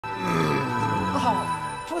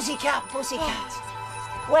Pussycat, pussycat.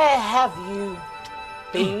 Where have you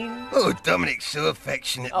been? Oh, Dominic's so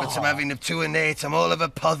affectionate, but I'm having a 2 and 8. I'm all of a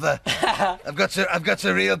pother. I've got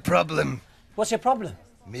a real problem. What's your problem?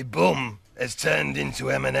 Me bum has turned into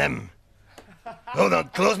Eminem. Hold on,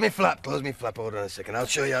 close me flap, hold on a second. I'll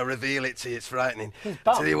show you, I'll reveal it to you, it's frightening.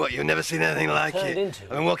 I'll tell you what, you've never seen anything like it. I've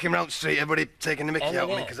been walking around the street, everybody taking the mickey out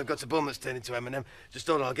of me because I've got a bum that's turned into Eminem. Just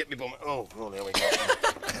hold on, I'll get me bum. Oh, there we go.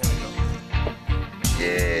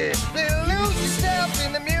 Yeah. Lose yourself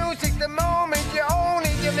in the music the moment you own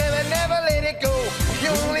it. You never let it go. You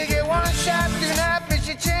only get one shot, do not miss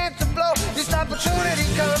your chance to blow. This opportunity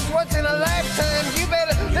comes once in a lifetime. You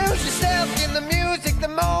better lose yourself in the music the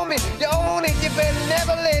moment you own it. You better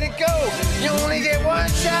never let it go. You only get one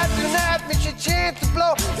shot, do not miss your chance to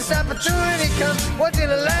blow. This opportunity comes once in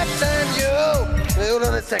a lifetime. Yo, hold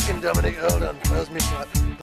on a second, Dominic. Hold on. Where's me shot?